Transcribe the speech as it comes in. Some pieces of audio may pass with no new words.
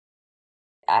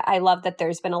I love that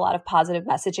there's been a lot of positive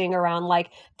messaging around like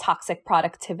toxic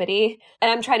productivity.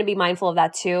 And I'm trying to be mindful of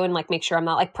that too, and like make sure I'm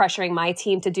not like pressuring my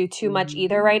team to do too much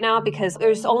either right now, because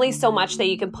there's only so much that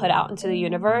you can put out into the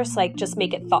universe. Like just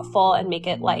make it thoughtful and make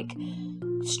it like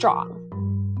strong.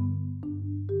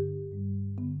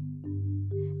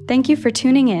 Thank you for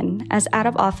tuning in as Out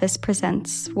of Office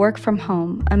presents Work from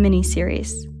Home, a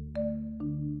mini-series.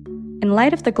 In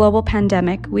light of the global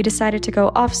pandemic, we decided to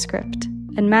go off script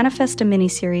and manifest a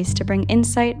mini-series to bring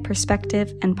insight,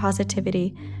 perspective, and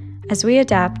positivity as we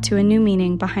adapt to a new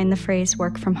meaning behind the phrase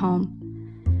work from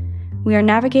home. We are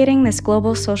navigating this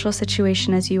global social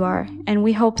situation as you are, and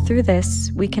we hope through this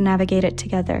we can navigate it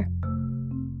together.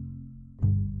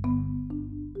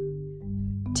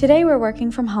 Today we're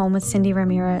working from home with Cindy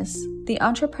Ramirez, the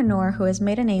entrepreneur who has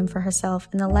made a name for herself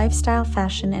in the lifestyle,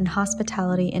 fashion, and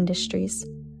hospitality industries.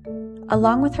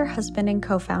 Along with her husband and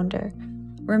co-founder,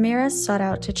 Ramirez sought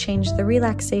out to change the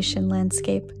relaxation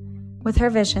landscape with her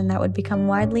vision that would become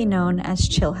widely known as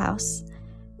Chill House,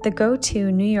 the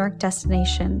go-to New York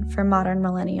destination for modern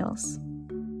millennials.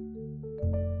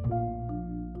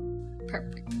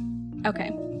 Perfect.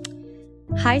 Okay.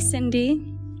 Hi, Cindy.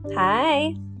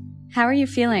 Hi. How are you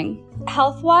feeling?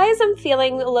 Health-wise, I'm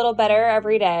feeling a little better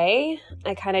every day.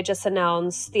 I kind of just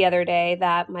announced the other day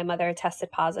that my mother tested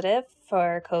positive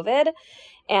for COVID.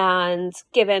 And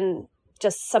given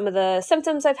just some of the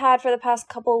symptoms I've had for the past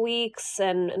couple of weeks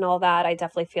and all that, I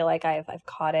definitely feel like I've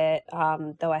caught it,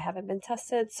 though I haven't been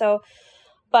tested. So,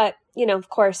 but, you know, of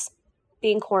course,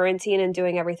 being quarantined and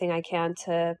doing everything I can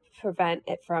to prevent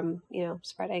it from, you know,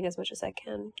 spreading as much as I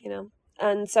can, you know.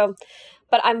 And so,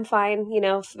 but I'm fine, you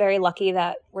know, very lucky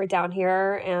that we're down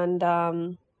here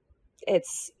and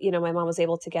it's, you know, my mom was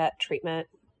able to get treatment.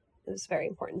 It was very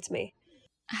important to me.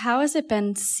 How has it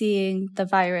been seeing the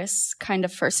virus kind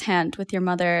of firsthand with your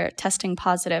mother testing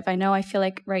positive? I feel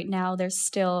like right now there's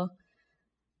still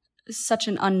such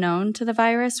an unknown to the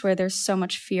virus where there's so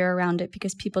much fear around it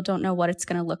because people don't know what it's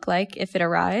going to look like if it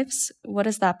arrives. What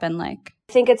has that been like?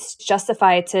 I think it's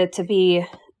justified to be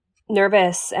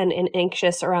nervous and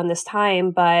anxious around this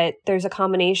time, but there's a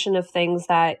combination of things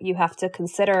that you have to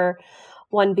consider.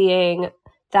 One being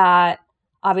that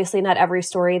obviously not every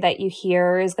story that you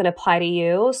hear is going to apply to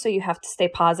you. So you have to stay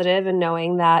positive and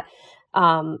knowing that,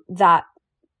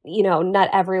 you know, not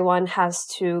everyone has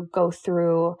to go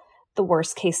through the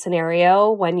worst case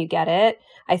scenario when you get it.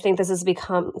 I think this is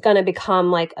going to become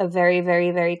like a very,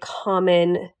 very, very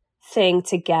common thing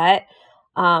to get.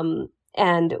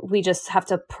 And we just have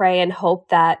to pray and hope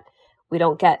that we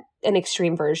don't get an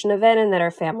extreme version of it and that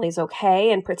our family's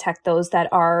okay and protect those that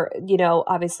are, you know,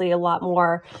 obviously a lot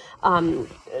more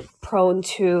prone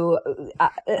to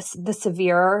the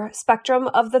severe spectrum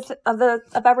of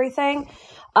everything.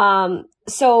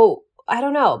 So I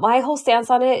don't know. My whole stance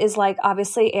on it is like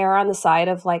obviously err on the side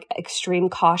of like extreme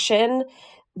caution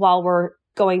while we're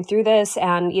going through this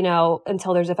and, you know,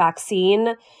 until there's a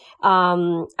vaccine.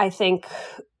 I think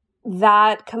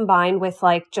that combined with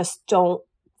like, just don't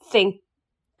think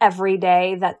every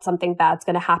day that something bad's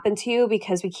going to happen to you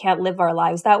because we can't live our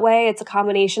lives that way. It's a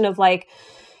combination of like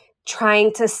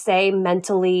trying to stay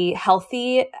mentally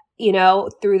healthy, you know,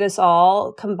 through this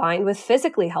all combined with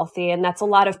physically healthy. And that's a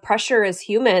lot of pressure as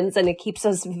humans. And it keeps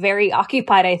us very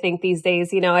occupied, I think, these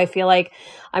days. You know, I feel like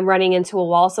I'm running into a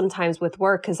wall sometimes with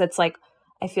work because it's like,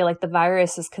 I feel like the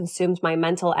virus has consumed my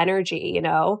mental energy, you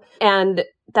know, and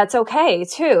that's okay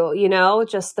too, you know,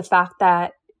 just the fact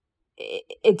that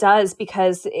it does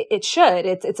because it should.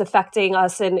 It's affecting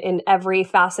us in every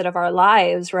facet of our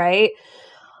lives, right?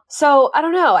 So I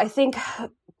don't know. I think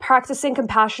practicing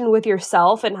compassion with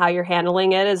yourself and how you're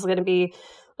handling it is going to be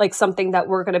like something that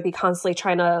we're going to be constantly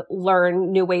trying to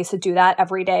learn new ways to do that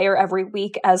every day or every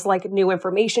week as like new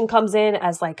information comes in,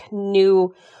 as like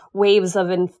new waves of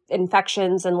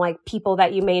infections and like people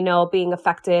that you may know being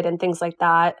affected and things like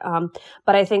that.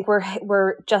 But I think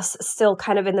we're just still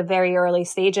kind of in the very early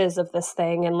stages of this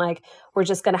thing. And like, we're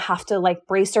just going to have to like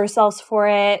brace ourselves for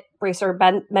it, brace our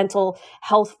mental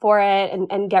health for it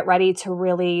and get ready to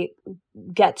really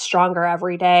get stronger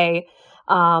every day.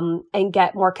 And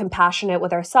get more compassionate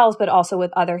with ourselves, but also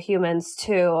with other humans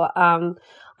too.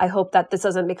 I hope that this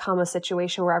doesn't become a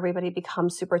situation where everybody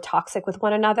becomes super toxic with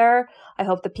one another. I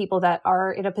hope the people that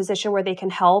are in a position where they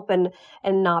can help and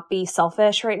not be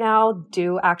selfish right now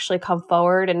do actually come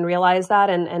forward and realize that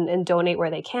and donate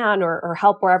where they can or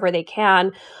help wherever they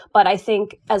can. But I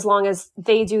think as long as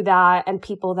they do that and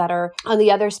people that are on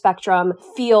the other spectrum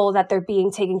feel that they're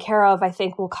being taken care of, I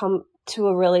think we'll come to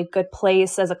a really good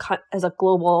place as a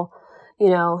global, you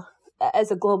know,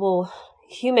 as a global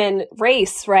human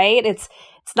race, right? It's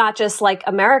it's not just like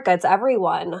America, it's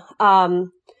everyone.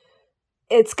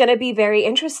 It's going to be very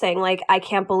interesting. Like, I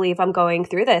can't believe I'm going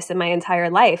through this in my entire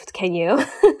life. Can you?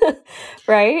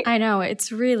 Right? I know.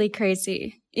 It's really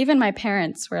crazy. Even my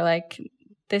parents were like,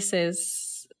 this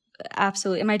is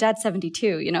absolutely, and my dad's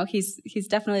 72, you know, he's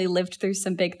definitely lived through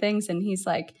some big things. And he's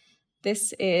like,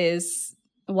 this is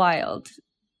wild.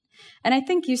 And I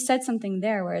think you said something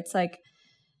there where it's like,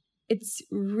 it's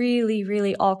really,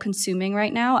 really all-consuming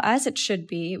right now, as it should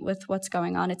be with what's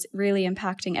going on. It's really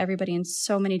impacting everybody in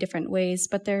so many different ways,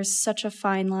 but there's such a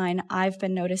fine line I've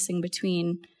been noticing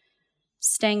between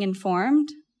staying informed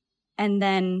and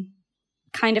then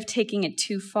kind of taking it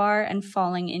too far and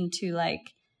falling into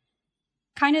like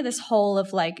kind of this hole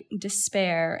of like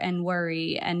despair and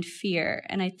worry and fear.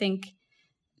 And I think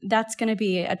that's going to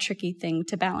be a tricky thing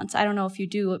to balance. I don't know if you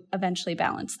do eventually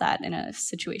balance that in a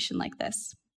situation like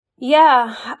this.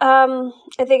 Yeah, I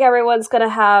think everyone's going to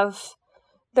have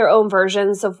their own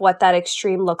versions of what that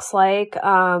extreme looks like.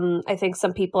 I think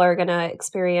some people are going to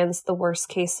experience the worst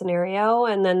case scenario,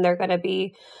 and then they're going to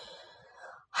be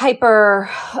hyper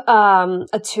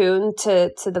attuned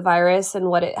to the virus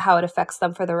and how it affects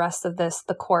them for the rest of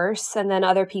the course. And then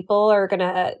other people are going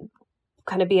to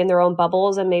kind of be in their own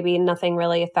bubbles, and maybe nothing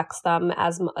really affects them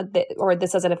or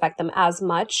this doesn't affect them as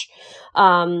much.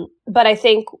 But I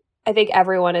think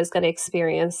everyone is going to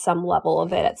experience some level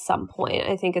of it at some point.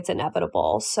 I think it's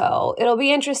inevitable. So it'll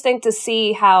be interesting to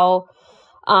see how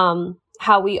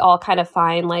we all kind of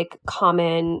find like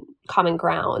common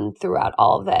ground throughout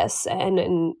all of this,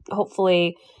 and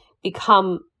hopefully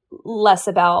become less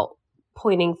about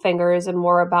pointing fingers and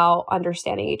more about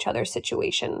understanding each other's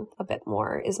situation a bit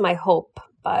more is my hope.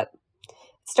 But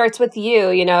starts with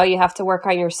you know, you have to work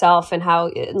on yourself and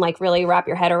like really wrap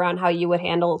your head around how you would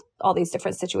handle all these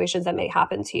different situations that may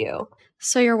happen to you.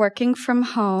 So you're working from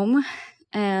home,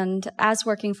 and as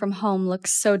working from home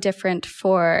looks so different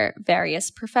for various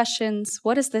professions,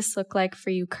 what does this look like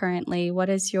for you currently? What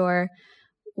does your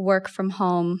work from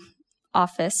home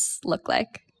office look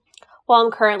like? Well,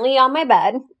 I'm currently on my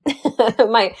bed,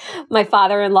 my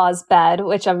father-in-law's bed,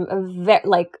 which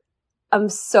I'm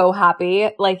so happy.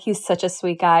 Like, he's such a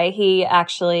sweet guy. He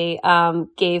actually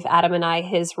gave Adam and I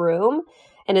his room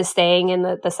and is staying in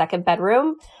the second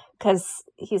bedroom because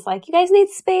he's like, you guys need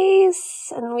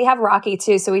space. And we have Rocky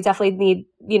too. So we definitely need,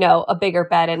 you know, a bigger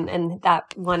bed. And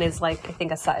that one is like, I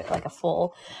think a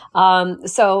full.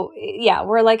 So yeah,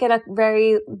 we're like in a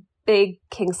very big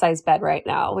king size bed right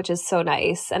now, which is so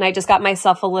nice. And I just got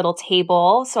myself a little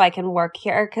table so I can work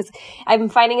here because I'm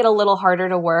finding it a little harder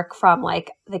to work from like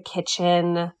the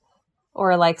kitchen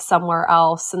or like somewhere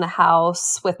else in the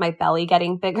house with my belly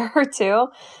getting bigger too.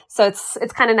 So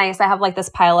it's kind of nice. I have like this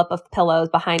pile up of pillows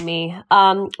behind me.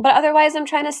 But otherwise I'm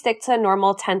trying to stick to a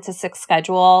normal 10 to 6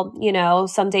 schedule, you know,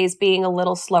 some days being a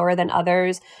little slower than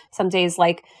others, some days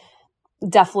like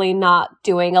definitely not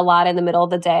doing a lot in the middle of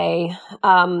the day.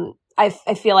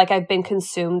 I feel like I've been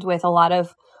consumed with a lot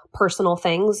of personal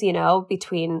things, you know,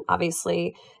 between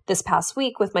obviously this past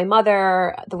week with my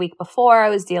mother, the week before I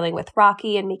was dealing with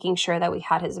Rocky and making sure that we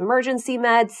had his emergency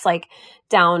meds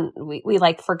we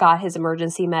like forgot his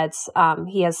emergency meds.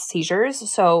 He has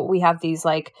seizures. So we have this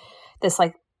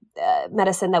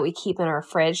medicine that we keep in our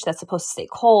fridge that's supposed to stay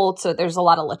cold. So there's a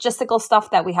lot of logistical stuff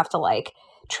that we have to like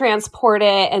transport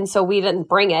it. And so we didn't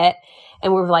bring it.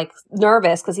 And we were like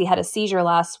nervous because he had a seizure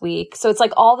last week. So it's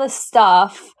like all this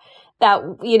stuff that,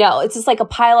 you know, it's just like a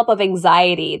pileup of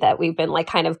anxiety that we've been like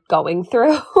kind of going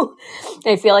through.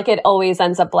 I feel like it always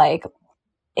ends up like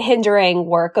hindering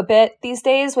work a bit these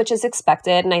days, which is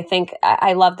expected. And I think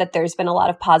I love that there's been a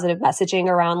lot of positive messaging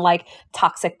around like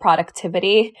toxic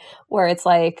productivity, where it's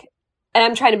like, and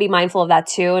I'm trying to be mindful of that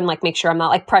too, and like make sure I'm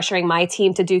not like pressuring my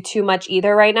team to do too much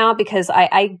either right now, because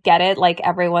I get it. Like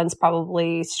everyone's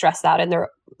probably stressed out, and their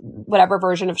whatever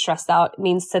version of stressed out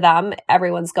means to them.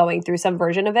 Everyone's going through some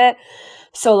version of it.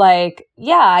 So like,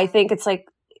 yeah, I think it's like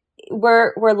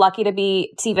we're lucky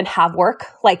to even have work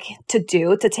like to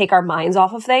take our minds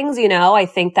off of things. You know, I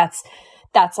think that's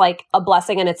like a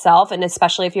blessing in itself, and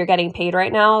especially if you're getting paid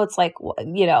right now, it's like,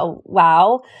 you know,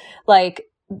 wow, like.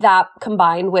 That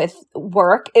combined with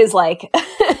work is like,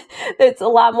 it's a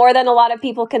lot more than a lot of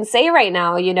people can say right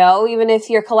now, you know, even if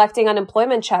you're collecting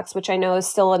unemployment checks, which I know is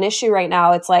still an issue right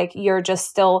now. It's like, you're just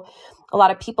still, a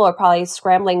lot of people are probably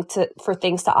scrambling for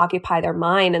things to occupy their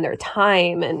mind and their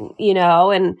time, and, you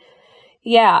know, and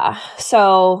yeah.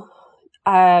 So,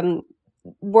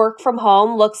 work from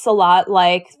home looks a lot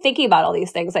like thinking about all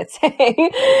these things, I'd say,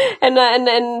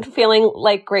 and feeling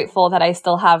like grateful that I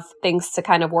still have things to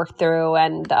kind of work through,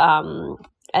 and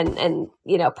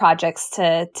projects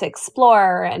to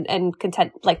explore and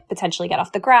potentially get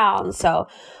off the ground. So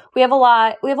we have a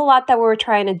lot that we're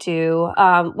trying to do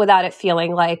without it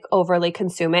feeling like overly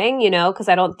consuming, because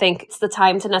I don't think it's the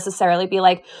time to necessarily be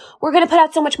like, we're going to put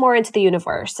out so much more into the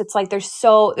universe. It's like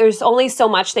there's only so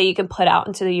much that you can put out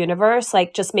into the universe.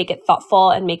 Like, just make it thoughtful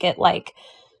and make it like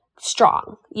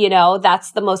strong.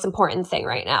 That's the most important thing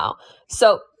right now.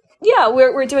 So yeah,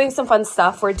 we're doing some fun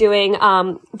stuff. We're doing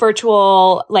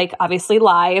virtual, like obviously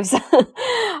lives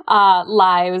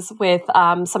with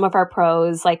some of our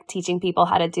pros, like teaching people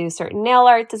how to do certain nail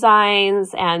art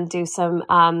designs and do some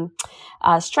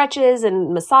stretches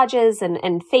and massages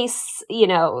and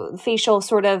facial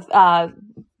sort of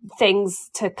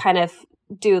things to kind of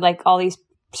do like all these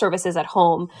services at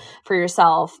home for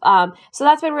yourself. So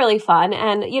that's been really fun.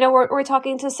 And, we're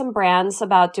talking to some brands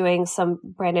about doing some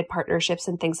branded partnerships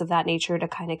and things of that nature to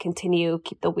kind of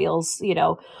keep the wheels,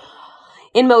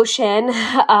 in motion,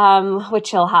 with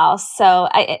Chill House. So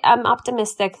I'm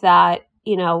optimistic that,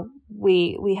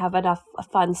 we have enough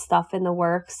fun stuff in the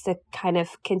works to kind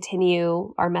of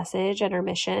continue our message and our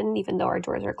mission, even though our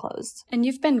doors are closed. And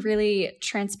you've been really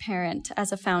transparent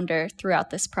as a founder throughout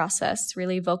this process,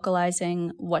 really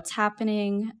vocalizing what's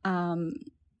happening,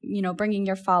 bringing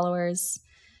your followers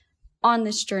on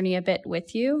this journey a bit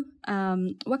with you.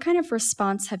 What kind of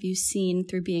response have you seen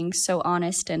through being so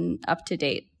honest and up to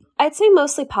date? I'd say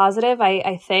mostly positive.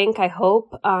 I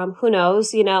hope, who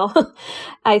knows,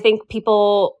 I think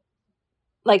people,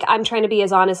 like, I'm trying to be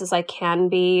as honest as I can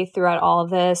be throughout all of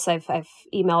this. I've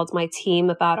emailed my team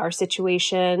about our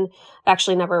situation. I've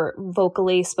actually never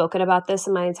vocally spoken about this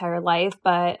in my entire life,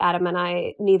 but Adam and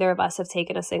I, neither of us have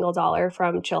taken a single dollar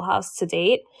from Chill House to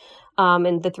date,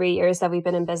 in the 3 years that we've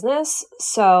been in business.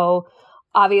 So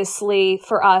obviously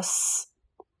for us,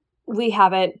 we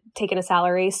haven't taken a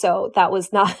salary. So that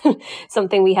was not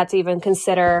something we had to even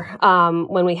consider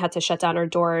when we had to shut down our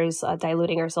doors,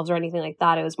 diluting ourselves or anything like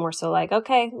that. It was more so like,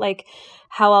 okay, like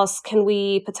how else can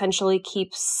we potentially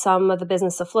keep some of the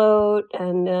business afloat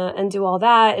and do all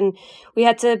that? And we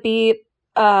had to be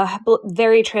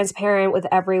very transparent with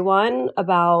everyone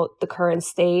about the current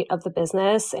state of the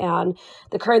business. And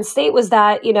the current state was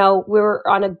that, we were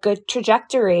on a good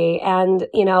trajectory and,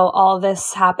 all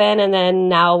this happened. And then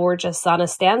now we're just on a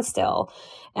standstill.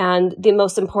 And the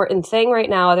most important thing right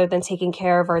now, other than taking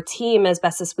care of our team as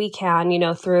best as we can,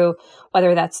 through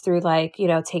whether that's through like,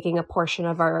 taking a portion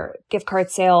of our gift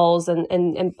card sales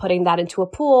and putting that into a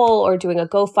pool or doing a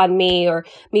GoFundMe, or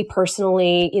me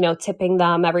personally, tipping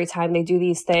them every time they do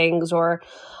these things, or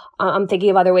I'm thinking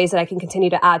of other ways that I can continue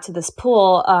to add to this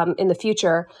pool in the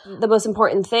future. The most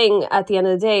important thing at the end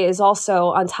of the day is also,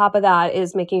 on top of that,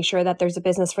 is making sure that there's a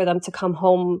business for them to come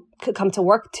to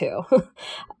work to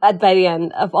by the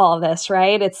end of all of this,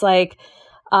 right? It's like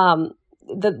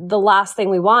the last thing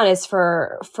we want is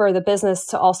for the business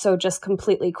to also just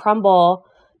completely crumble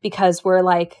because we're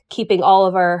like keeping all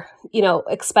of our,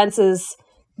 expenses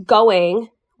going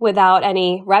without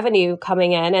any revenue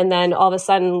coming in. And then all of a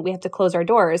sudden we have to close our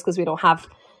doors because we don't have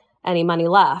any money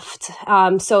left.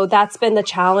 So that's been the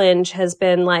challenge, has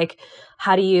been like,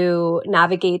 how do you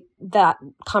navigate that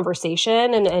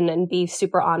conversation and be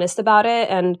super honest about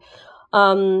it? And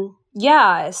so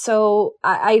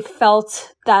I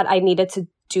felt that I needed to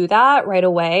do that right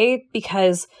away,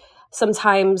 because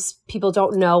sometimes people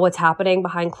don't know what's happening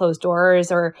behind closed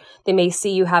doors, or they may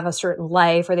see you have a certain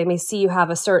life, or they may see you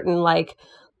have a certain like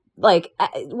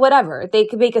whatever. They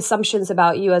could make assumptions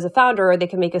about you as a founder, or they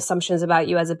can make assumptions about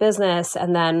you as a business.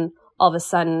 And then all of a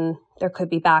sudden there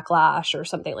could be backlash or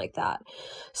something like that.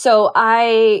 So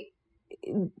I,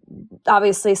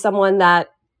 obviously someone that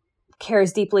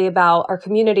cares deeply about our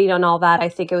community and all that, I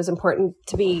think it was important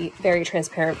to be very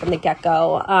transparent from the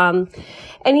get-go.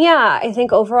 I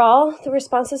think overall the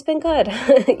response has been good.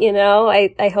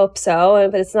 I hope so.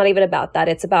 But it's not even about that.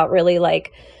 It's about really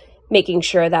like making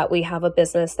sure that we have a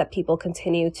business that people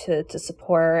continue to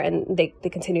support, and they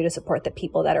continue to support the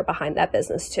people that are behind that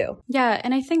business too. Yeah.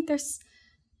 And I think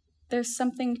there's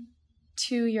something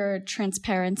to your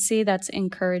transparency that's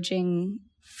encouraging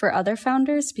for other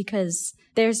founders, because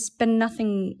there's been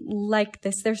nothing like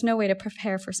this. There's no way to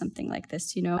prepare for something like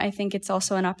this. I think it's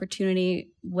also an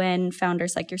opportunity when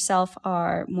founders like yourself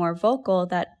are more vocal,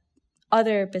 that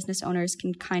other business owners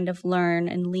can kind of learn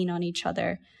and lean on each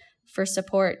other for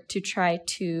support to try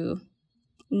to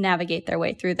navigate their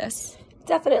way through this.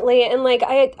 Definitely. And like,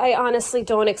 I honestly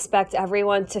don't expect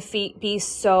everyone to be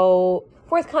so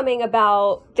forthcoming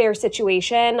about their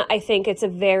situation. I think it's a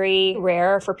very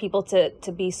rare for people to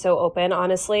be so open,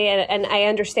 honestly. And I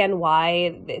understand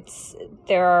why.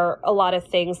 There are a lot of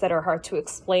things that are hard to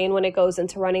explain when it goes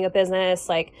into running a business.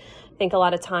 Like, I think a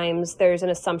lot of times there's an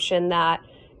assumption that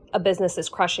a business is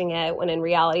crushing it, when in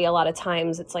reality, a lot of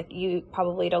times it's like you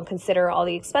probably don't consider all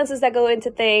the expenses that go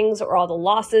into things or all the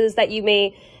losses that you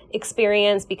may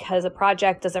experience because a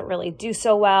project doesn't really do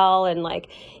so well. And like,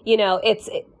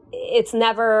 it's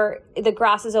never, the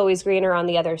grass is always greener on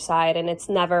the other side, and it's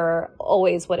never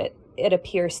always what it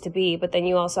appears to be. But then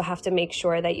you also have to make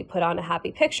sure that you put on a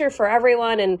happy picture for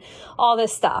everyone and all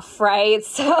this stuff, right?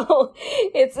 So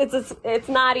it's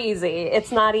not easy.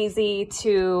 It's not easy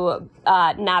to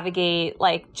navigate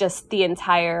like just the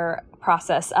entire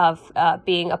process of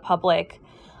being a public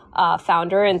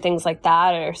founder and things like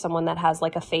that, or someone that has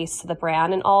like a face to the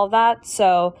brand and all of that.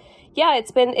 So yeah,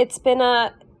 it's been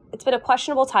a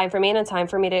questionable time for me, and a time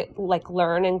for me to like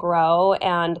learn and grow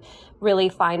and really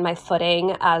find my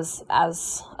footing as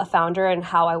a founder, and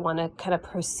how I want to kind of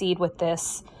proceed with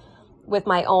this, with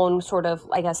my own sort of,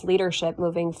 I guess, leadership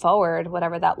moving forward,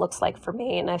 whatever that looks like for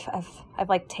me. And I've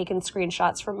like taken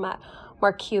screenshots from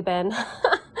Mark Cuban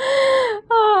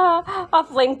off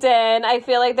LinkedIn. I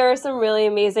feel like there are some really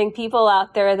amazing people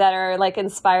out there that are like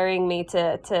inspiring me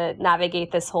to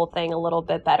navigate this whole thing a little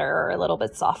bit better, or a little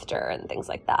bit softer, and things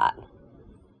like that.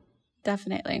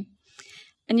 Definitely.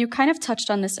 And you kind of touched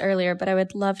on this earlier, but I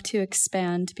would love to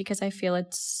expand, because I feel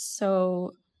it's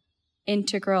so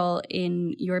integral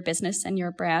in your business and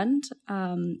your brand.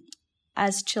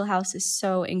 As Chill House is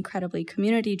so incredibly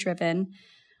community driven,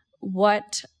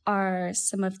 what are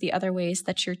some of the other ways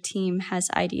that your team has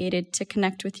ideated to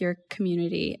connect with your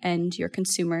community and your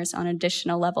consumers on an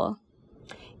additional level?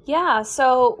 Yeah,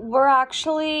 so we're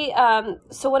actually,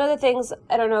 so one of the things,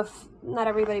 I don't know if not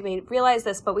everybody may realize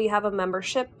this, but we have a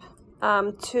membership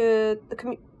to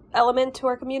the element to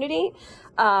our community.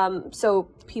 So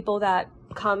people that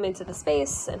come into the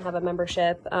space and have a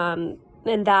membership, and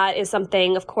that is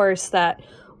something, of course, that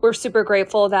we're super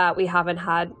grateful that we haven't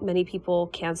had many people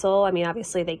cancel. I mean,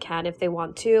 obviously they can if they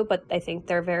want to, but I think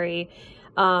they're very,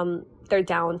 they're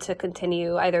down to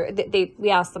continue. Either we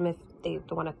asked them if they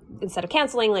want to, instead of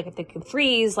canceling, like if they can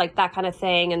freeze, like that kind of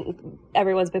thing. And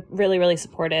everyone's been really, really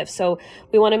supportive. So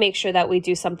we want to make sure that we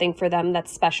do something for them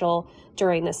that's special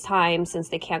during this time, since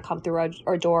they can't come through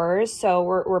our doors. So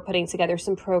we're putting together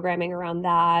some programming around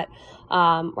that.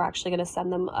 We're actually going to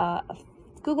send them a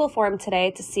Google form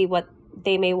today to see what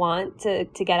they may want to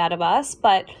get out of us,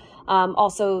 but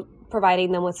also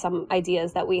providing them with some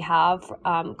ideas that we have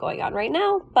going on right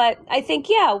now. But I think,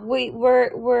 yeah,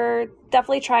 we're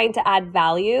definitely trying to add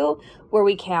value where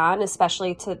we can,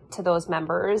 especially to those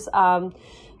members. And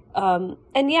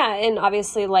yeah, and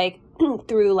obviously like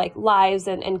through like lives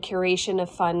and curation of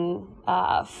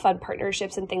fun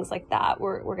partnerships and things like that,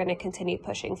 we're going to continue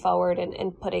pushing forward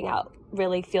and putting out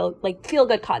really feel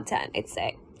good content, I'd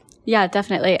say. Yeah,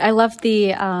 definitely. I love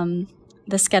the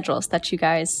schedules that you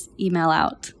guys email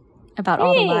out about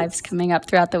all the lives coming up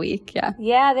throughout the week. Yeah.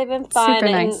 Yeah, they've been fun.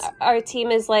 Super nice. And our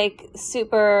team is like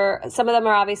super, some of them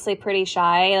are obviously pretty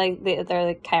shy, like they're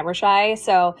like camera shy.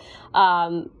 So,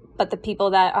 but the people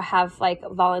that have like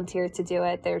volunteered to do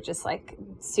it, they're just like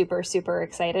super, super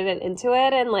excited and into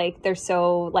it. And like, they're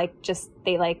so like, just,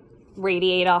 they like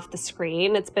radiate off the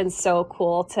screen. It's been so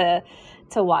cool to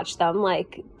watch them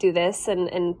like do this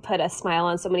and put a smile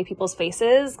on so many people's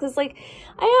faces. Cause like,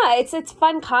 yeah, it's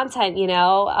fun content,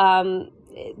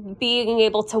 being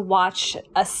able to watch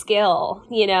a skill,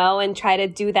 and try to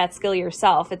do that skill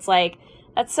yourself. It's like,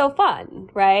 that's so fun,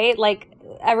 right? Like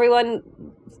everyone,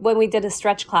 when we did a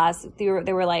stretch class, they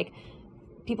were like,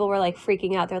 people were like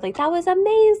freaking out. They're like, that was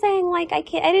amazing. Like, I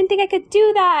didn't think I could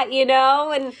do that,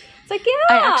 And it's like, yeah.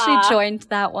 I actually joined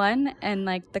that one, and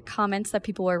like the comments that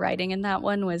people were writing in that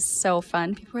one was so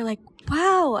fun. People were like,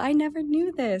 wow, I never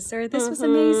knew this, or this was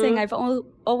amazing. I've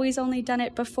always only done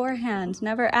it beforehand,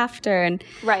 never after. And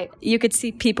right. You could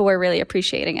see people were really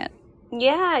appreciating it.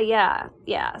 Yeah.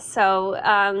 So,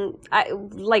 I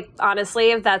like,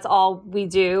 honestly, if that's all we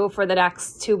do for the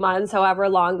next 2 months, however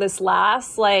long this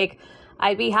lasts, like,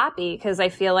 I'd be happy, because I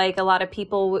feel like a lot of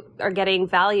people are getting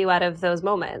value out of those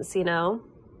moments,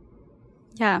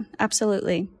 Yeah,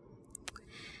 absolutely.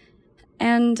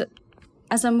 And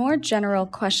as a more general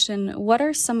question, what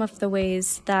are some of the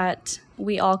ways that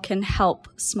we all can help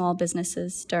small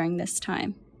businesses during this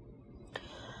time?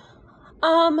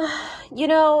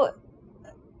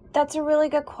 That's a really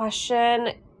good question.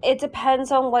 It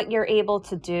depends on what you're able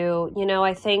to do.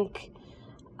 I think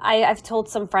I've told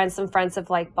some friends have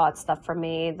like bought stuff from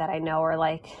me that I know are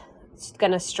like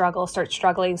going to start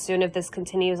struggling soon if this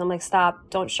continues. I'm like, stop,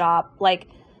 don't shop. Like,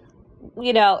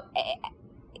 you know,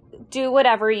 do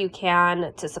whatever you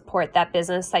can to support that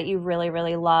business that you really,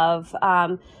 really love.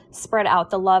 Spread out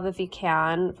the love if you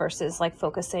can versus like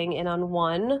focusing in on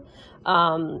one,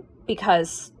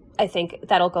 because I think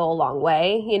that'll go a long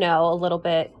way, you know, a little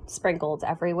bit sprinkled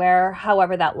everywhere,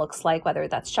 however that looks like, whether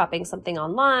that's shopping something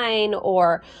online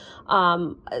or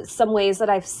some ways that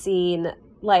I've seen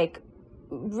like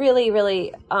really,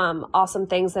 really awesome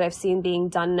things that I've seen being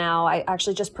done now. I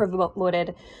actually just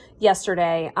promoted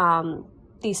yesterday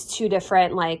these two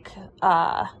different like,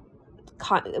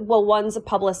 one's a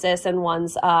publicist and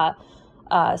one's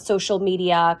social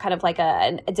media, kind of like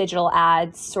a digital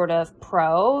ads sort of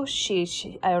pro.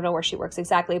 She I don't know where she works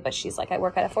exactly, but she's like, I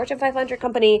work at a Fortune 500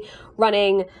 company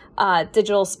running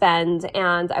digital spend,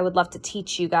 and I would love to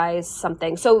teach you guys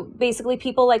something. So basically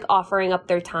people like offering up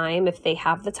their time if they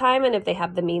have the time and if they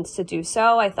have the means to do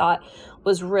so, I thought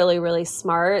was really, really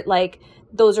smart. Like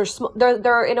those are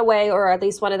they're in a way, or at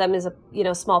least one of them is a, you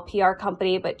know, small PR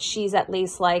company, but she's at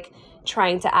least like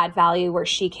trying to add value where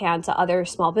she can to other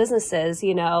small businesses,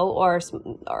 you know, or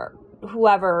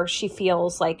whoever she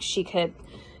feels like she could,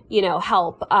 you know,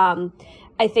 help.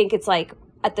 I think it's like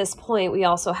at this point, we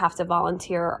also have to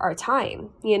volunteer our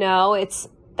time, you know,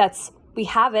 we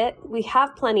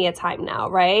have plenty of time now,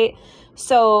 right?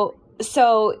 So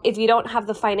if you don't have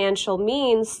the financial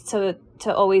means to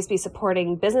always be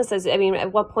supporting businesses, I mean,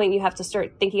 at what point you have to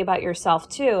start thinking about yourself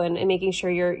too, and making sure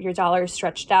your dollar is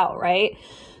stretched out, right?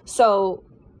 So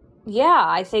yeah,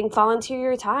 I think volunteer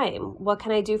your time. What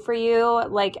can I do for you?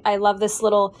 Like, I love this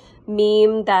little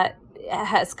meme that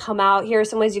has come out. Here are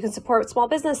some ways you can support small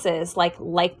businesses,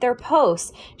 like their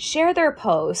posts, share their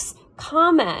posts,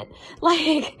 comment,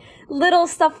 like little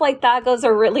stuff like that goes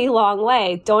a really long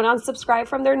way. Don't unsubscribe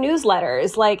from their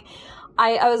newsletters. Like,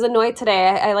 I was annoyed today.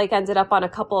 I like ended up on a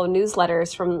couple of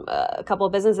newsletters from a couple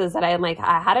of businesses that I'm like,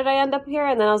 how did I end up here?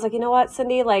 And then I was like, you know what,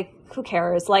 Cindy, like, who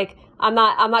cares? Like, I'm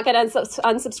not going to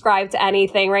unsubscribe to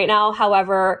anything right now.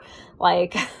 However,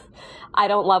 like, I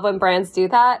don't love when brands do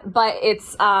that, but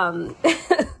it's,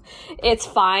 it's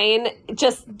fine.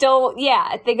 Just don't,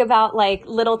 think about like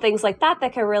little things like that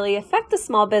can really affect a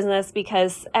small business,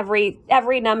 because every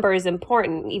number is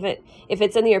important. Even if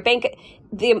it's in your bank,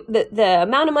 the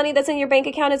amount of money that's in your bank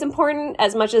account is important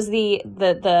as much as the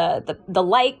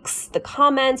likes, the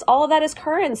comments, all of that is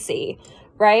currency,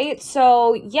 right?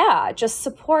 So yeah, just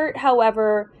support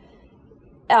however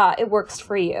it works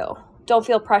for you. Don't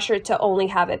feel pressured to only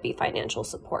have it be financial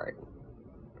support.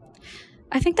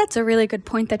 I think that's a really good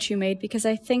point that you made, because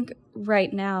I think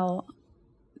right now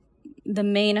the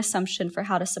main assumption for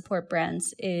how to support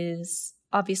brands is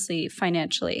obviously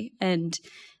financially. And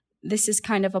this is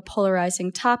kind of a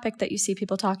polarizing topic that you see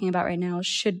people talking about right now.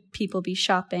 Should people be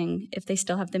shopping if they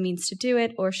still have the means to do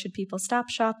it, or should people stop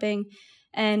shopping?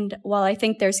 And while I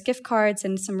think there's gift cards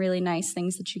and some really nice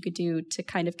things that you could do to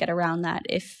kind of get around that,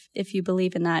 if you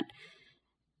believe in that,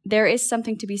 there is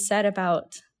something to be said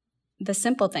about the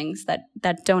simple things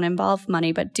that don't involve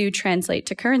money but do translate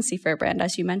to currency for a brand,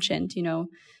 as you mentioned, you know,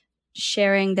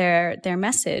 sharing their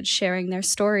message, sharing their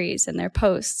stories and their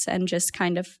posts, and just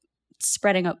kind of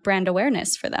spreading up brand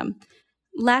awareness for them.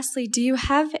 Lastly, do you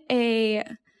have a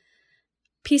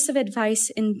piece of advice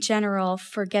in general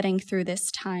for getting through this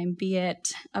time, be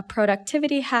it a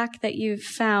productivity hack that you've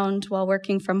found while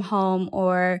working from home,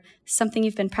 or something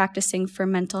you've been practicing for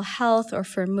mental health or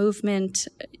for movement?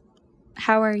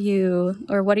 How are you,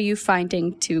 or what are you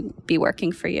finding to be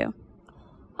working for you?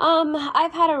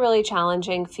 I've had a really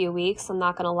challenging few weeks, I'm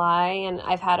not going to lie, and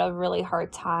I've had a really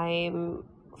hard time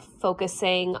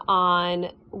focusing on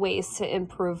ways to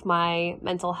improve my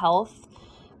mental health,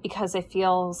 because it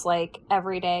feels like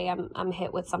every day I'm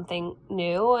hit with something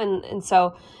new. And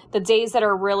so the days that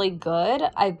are really good,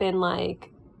 I've been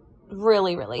like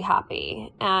really, really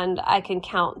happy. And I can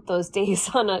count those days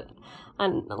on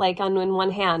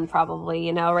one hand probably,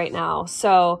 you know, right now.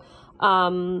 So,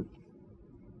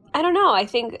 I don't know. I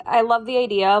think I love the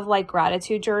idea of like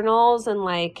gratitude journals and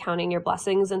like counting your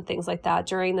blessings and things like that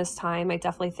during this time. I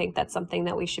definitely think that's something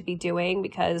that we should be doing,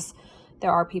 because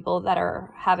there are people that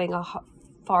are having a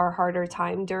far harder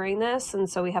time during this. And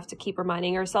so we have to keep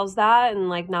reminding ourselves that, and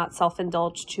like not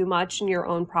self-indulge too much in your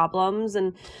own problems.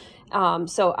 And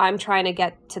so I'm trying to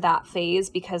get to that phase,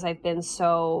 because I've been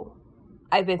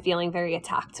feeling very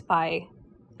attacked by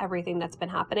everything that's been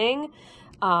happening,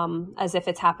 as if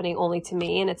it's happening only to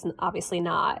me, and it's obviously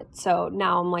not. So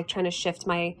now I'm like trying to shift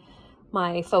my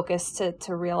focus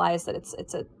to realize that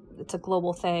it's a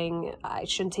global thing. I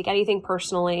shouldn't take anything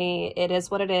personally. It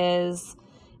is what it is.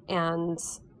 And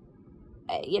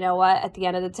you know what, at the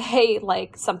end of the day,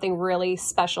 like something really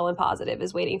special and positive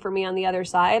is waiting for me on the other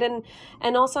side.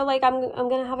 And also like, I'm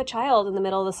going to have a child in the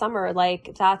middle of the summer.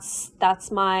 Like that's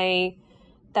my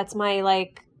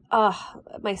like,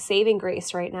 my saving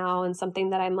grace right now, and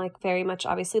something that I'm like very much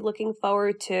obviously looking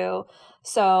forward to.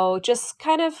 So just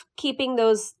kind of keeping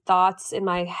those thoughts in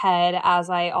my head as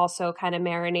I also kind of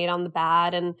marinate on the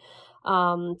bad, and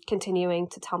continuing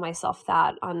to tell myself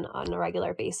that on a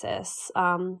regular basis.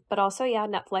 But also,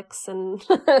 Netflix and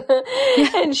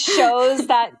and shows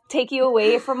that take you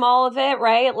away from all of it,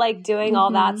 right? Like doing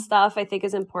all that stuff, I think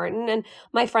is important. And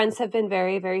my friends have been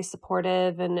very, very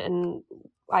supportive, and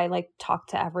I like talk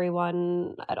to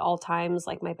everyone at all times,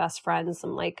 like my best friends.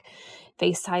 I'm like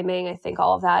FaceTiming. I think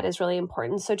all of that is really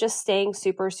important. So just staying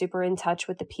super, super in touch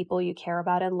with the people you care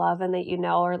about and love, and that you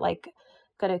know are like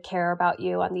going to care about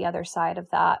you on the other side of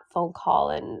that phone call.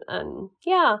 And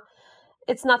yeah,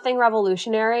 it's nothing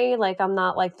revolutionary. Like I'm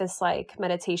not like this like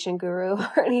meditation guru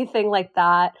or anything like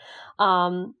that.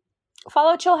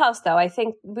 Follow Chill House though. I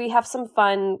think we have some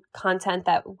fun content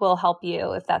that will help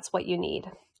you if that's what you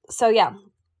need. So yeah,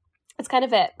 that's kind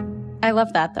of it. I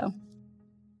love that though.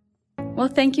 Well,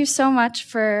 thank you so much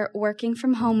for working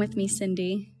from home with me,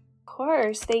 Cindy. Of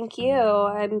course. Thank you.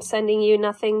 I'm sending you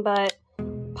nothing but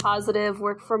positive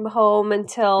work from home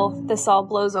until this all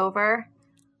blows over.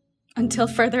 Until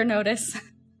further notice.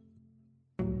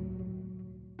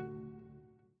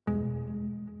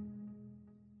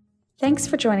 Thanks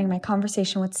for joining my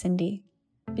conversation with Cindy.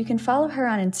 You can follow her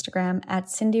on Instagram at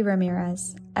Cindy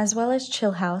Ramirez, as well as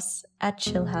Chill House at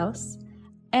Chill House,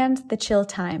 and The Chill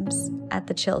Times at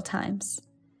The Chill Times.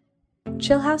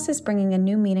 Chill House is bringing a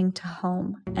new meaning to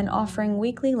home and offering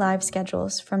weekly live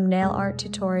schedules from nail art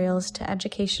tutorials to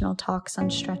educational talks on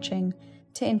stretching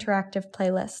to interactive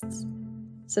playlists.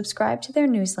 Subscribe to their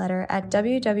newsletter at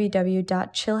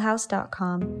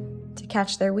www.chillhouse.com to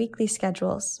catch their weekly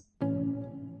schedules.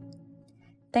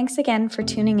 Thanks again for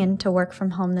tuning in to Work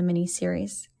From Home, the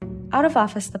mini-series. Out of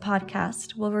Office, the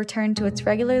podcast, will return to its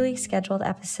regularly scheduled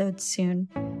episodes soon,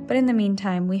 but in the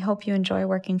meantime, we hope you enjoy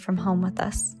working from home with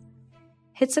us.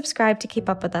 Hit subscribe to keep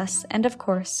up with us, and of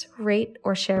course, rate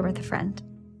or share with a friend.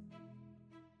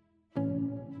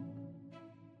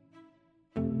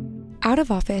 Out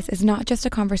of Office is not just a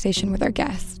conversation with our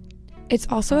guests. It's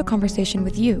also a conversation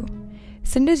with you.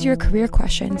 Send us your career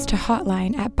questions to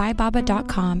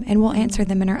hotline@bybaba.com and we'll answer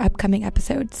them in our upcoming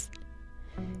episodes.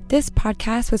 This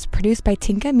podcast was produced by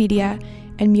Tinka Media,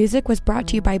 and music was brought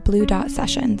to you by Blue Dot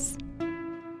Sessions.